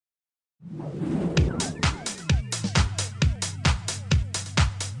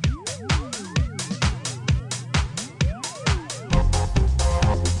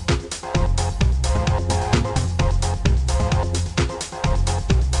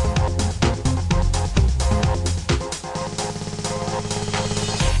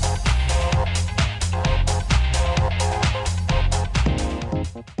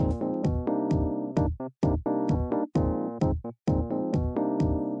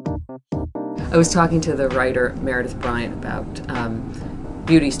I was talking to the writer Meredith Bryant about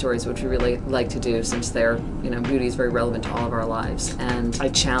beauty stories, which we really like to do since beauty is very relevant to all of our lives. And I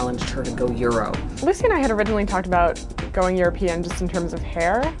challenged her to go Euro. Lucy and I had originally talked about going European just in terms of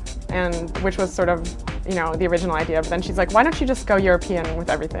hair, and which was sort of, the original idea. But then she's like, why don't you just go European with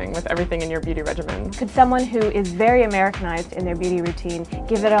everything in your beauty regimen? Could someone who is very Americanized in their beauty routine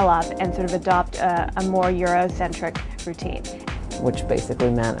give it all up and sort of adopt a more Eurocentric routine? Which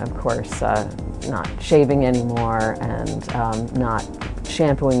basically meant, of course, not shaving anymore and not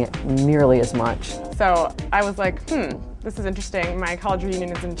shampooing it nearly as much. So I was like, this is interesting. My college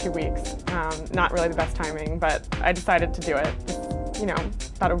reunion is in 2 weeks. Not really the best timing, but I decided to do it.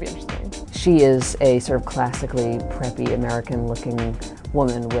 Thought it would be interesting. She is a sort of classically preppy American-looking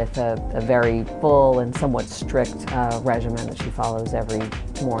woman with a very full and somewhat strict regimen that she follows every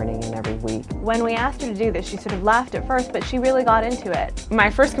morning and every week. When we asked her to do this, she sort of laughed at first, but she really got into it.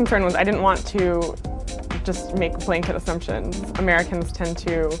 My first concern was I didn't want to just make blanket assumptions. Americans tend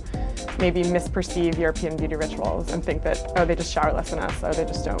to maybe misperceive European beauty rituals and think that, oh, they just shower less than us, or they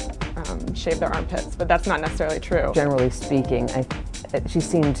just don't shave their armpits, but that's not necessarily true. Generally speaking, she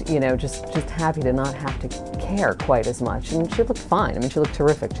seemed, just happy to not have to care quite as much, and she looked fine. I mean, she looked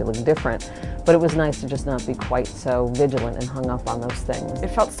terrific, she looked different, but it was nice to just not be quite so vigilant and hung up on those things. It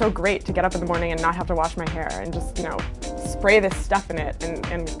felt so great to get up in the morning and not have to wash my hair and just, spray this stuff in it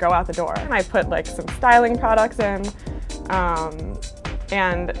and go out the door. And I put like some styling products in,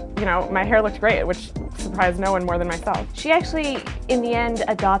 and my hair looked great, which surprised no one more than myself. She actually, in the end,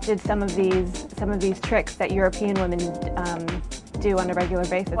 adopted some of these tricks that European women do on a regular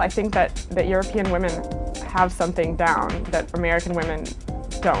basis. I think that European women have something down that American women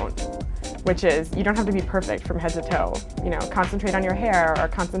don't, which is you don't have to be perfect from head to toe. Concentrate on your hair or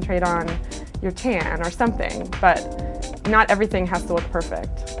concentrate on your tan or something, but not everything has to look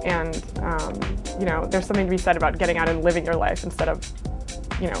perfect. And there's something to be said about getting out and living your life instead of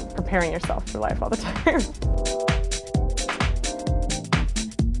preparing yourself for life all the time.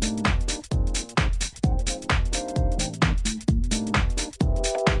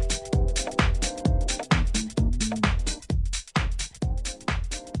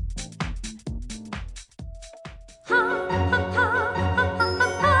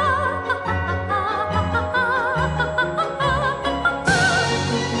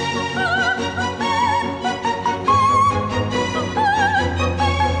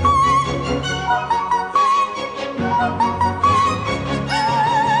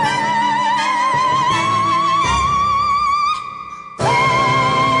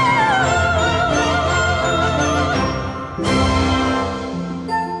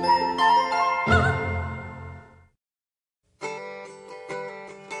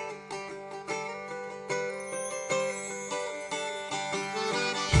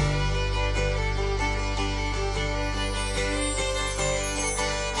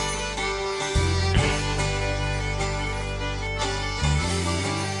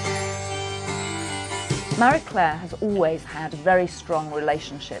 Marie Claire has always had a very strong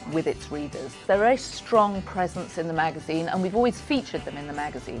relationship with its readers. They're a very strong presence in the magazine, and we've always featured them in the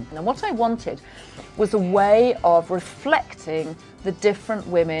magazine. And what I wanted was a way of reflecting the different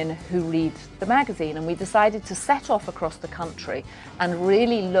women who read the magazine, and we decided to set off across the country and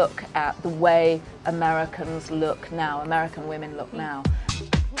really look at the way Americans look now, American women look now.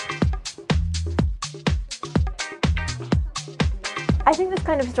 I think this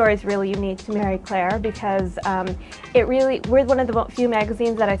kind of story is really unique to Marie Claire because we're one of the few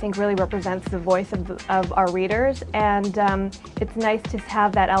magazines that I think really represents the voice of our readers, and it's nice to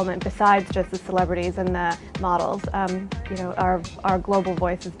have that element besides just the celebrities and the models. Our global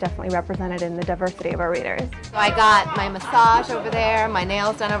voice is definitely represented in the diversity of our readers. So I got my massage over there, my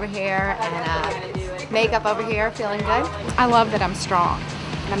nails done over here, and makeup over here, feeling good. I love that I'm strong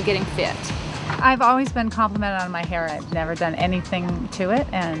and I'm getting fit. I've always been complimented on my hair. I've never done anything to it,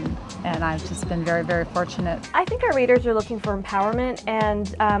 and I've just been very, very fortunate. I think our readers are looking for empowerment, and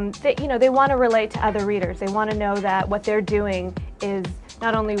they want to relate to other readers. They want to know that what they're doing is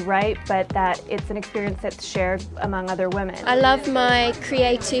not only right, but that it's an experience that's shared among other women. I love my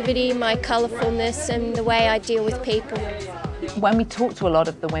creativity, my colourfulness, and the way I deal with people. When we talked to a lot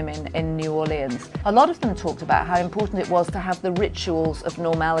of the women in New Orleans, a lot of them talked about how important it was to have the rituals of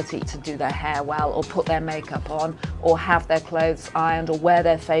normality, to do their hair well or put their makeup on or have their clothes ironed or wear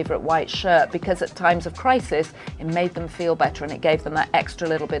their favourite white shirt, because at times of crisis it made them feel better and it gave them that extra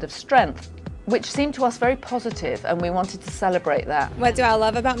little bit of strength, which seemed to us very positive, and we wanted to celebrate that. What do I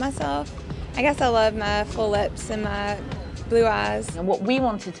love about myself? I guess I love my full lips and my blue eyes. And what we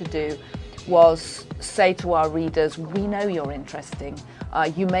wanted to do was say to our readers, we know you're interesting.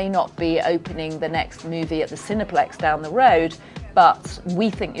 You may not be opening the next movie at the Cineplex down the road, but we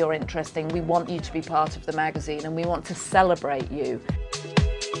think you're interesting. We want you to be part of the magazine and we want to celebrate you.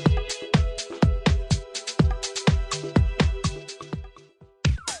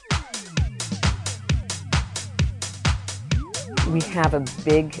 We have a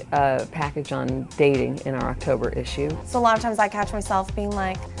big package on dating in our October issue. So a lot of times I catch myself being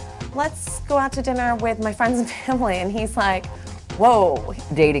like, let's go out to dinner with my friends and family, and he's like, whoa.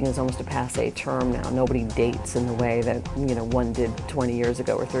 Dating is almost a passé term now. Nobody dates in the way that, one did 20 years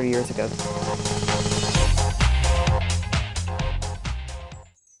ago or 30 years ago.